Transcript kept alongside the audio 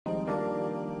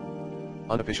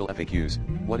Unofficial FAQs.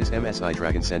 What is MSI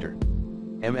Dragon Center?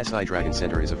 MSI Dragon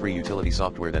Center is a free utility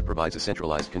software that provides a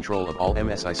centralized control of all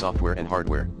MSI software and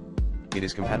hardware. It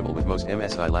is compatible with most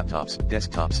MSI laptops,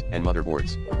 desktops, and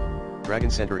motherboards. Dragon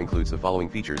Center includes the following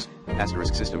features: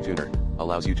 Asterisk System Tuner,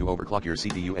 allows you to overclock your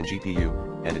CPU and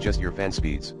GPU, and adjust your fan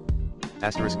speeds.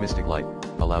 Asterisk Mystic Light,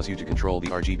 allows you to control the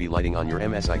RGB lighting on your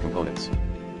MSI components.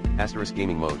 Asterisk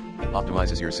Gaming Mode,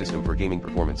 optimizes your system for gaming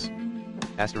performance.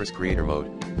 Asterisk Creator Mode,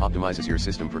 optimizes your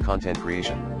system for content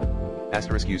creation.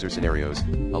 Asterisk User Scenarios,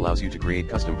 allows you to create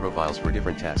custom profiles for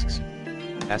different tasks.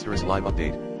 Asterisk Live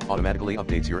Update, automatically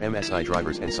updates your MSI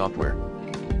drivers and software.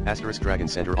 Asterisk Dragon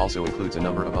Center also includes a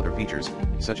number of other features,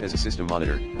 such as a system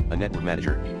monitor, a network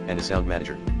manager, and a sound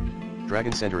manager.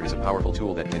 Dragon Center is a powerful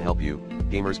tool that can help you,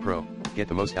 Gamers Pro, get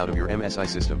the most out of your MSI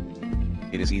system.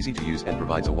 It is easy to use and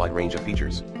provides a wide range of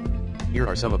features. Here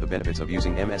are some of the benefits of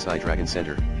using MSI Dragon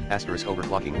Center. Asterisk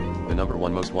Overclocking, the number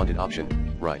one most wanted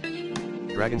option, right?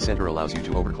 Dragon Center allows you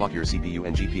to overclock your CPU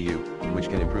and GPU, which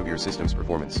can improve your system's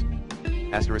performance.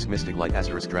 Asterisk Mystic Light.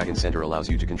 Asterisk Dragon Center allows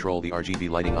you to control the RGB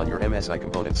lighting on your MSI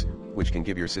components, which can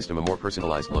give your system a more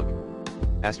personalized look.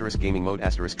 Asterisk Gaming Mode.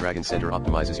 Asterisk Dragon Center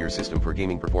optimizes your system for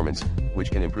gaming performance,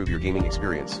 which can improve your gaming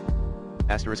experience.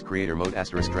 Asterisk Creator Mode.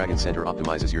 Asterisk Dragon Center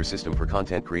optimizes your system for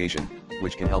content creation,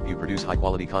 which can help you produce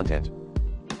high-quality content.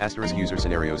 Asterisk User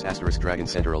Scenarios. Asterisk Dragon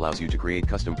Center allows you to create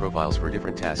custom profiles for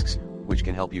different tasks, which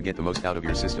can help you get the most out of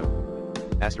your system.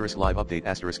 Asterisk Live Update.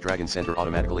 Asterisk Dragon Center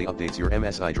automatically updates your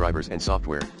MSI drivers and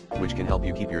software, which can help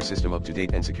you keep your system up to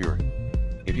date and secure.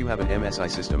 If you have an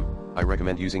MSI system, I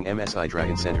recommend using MSI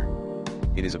Dragon Center.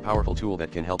 It is a powerful tool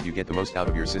that can help you get the most out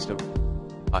of your system.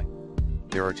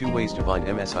 There are two ways to find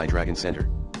MSI Dragon Center.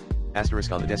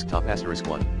 Asterisk on the desktop. Asterisk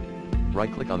 1.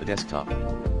 Right-click on the desktop.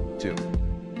 2.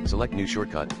 Select New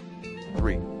Shortcut.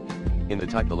 3. In the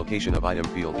Type the Location of Item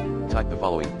field, type the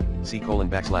following: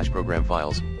 C:\program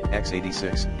files,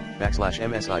 x86,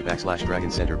 \msi \dragon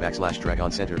center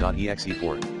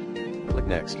 \dragoncenter.exe4. Click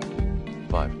Next.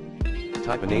 5.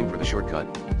 Type a name for the shortcut,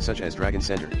 such as Dragon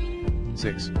Center.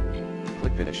 6.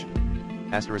 Click Finish.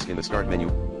 Asterisk in the Start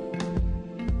menu.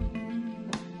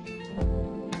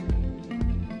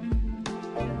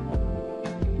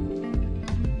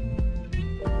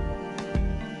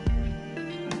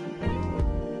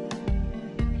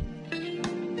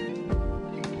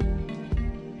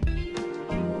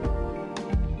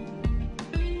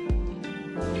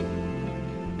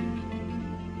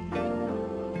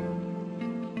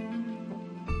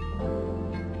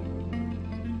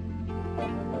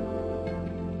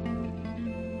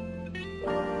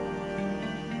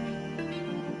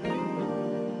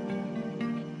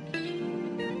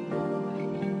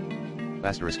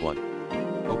 Asterisk 1.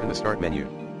 Open the Start menu.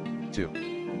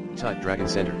 2. Type Dragon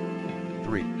Center.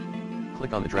 3.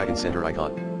 Click on the Dragon Center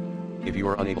icon. If you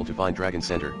are unable to find Dragon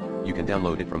Center, you can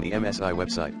download it from the MSI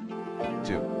website.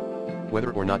 2.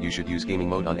 Whether or not you should use gaming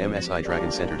mode on MSI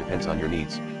Dragon Center depends on your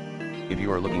needs. If you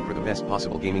are looking for the best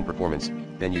possible gaming performance,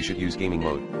 then you should use gaming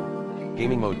mode.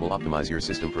 Gaming mode will optimize your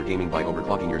system for gaming by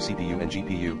overclocking your CPU and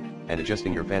GPU, and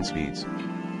adjusting your fan speeds.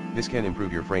 This can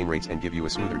improve your frame rates and give you a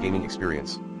smoother gaming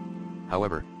experience.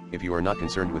 However, if you are not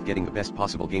concerned with getting the best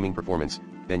possible gaming performance,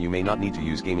 then you may not need to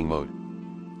use gaming mode.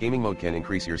 Gaming mode can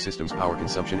increase your system's power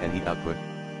consumption and heat output.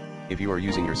 If you are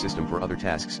using your system for other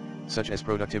tasks, such as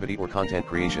productivity or content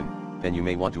creation, then you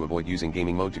may want to avoid using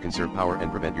gaming mode to conserve power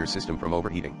and prevent your system from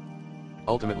overheating.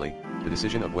 Ultimately, the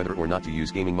decision of whether or not to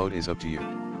use gaming mode is up to you.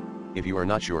 If you are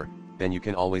not sure, then you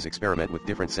can always experiment with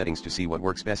different settings to see what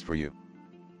works best for you.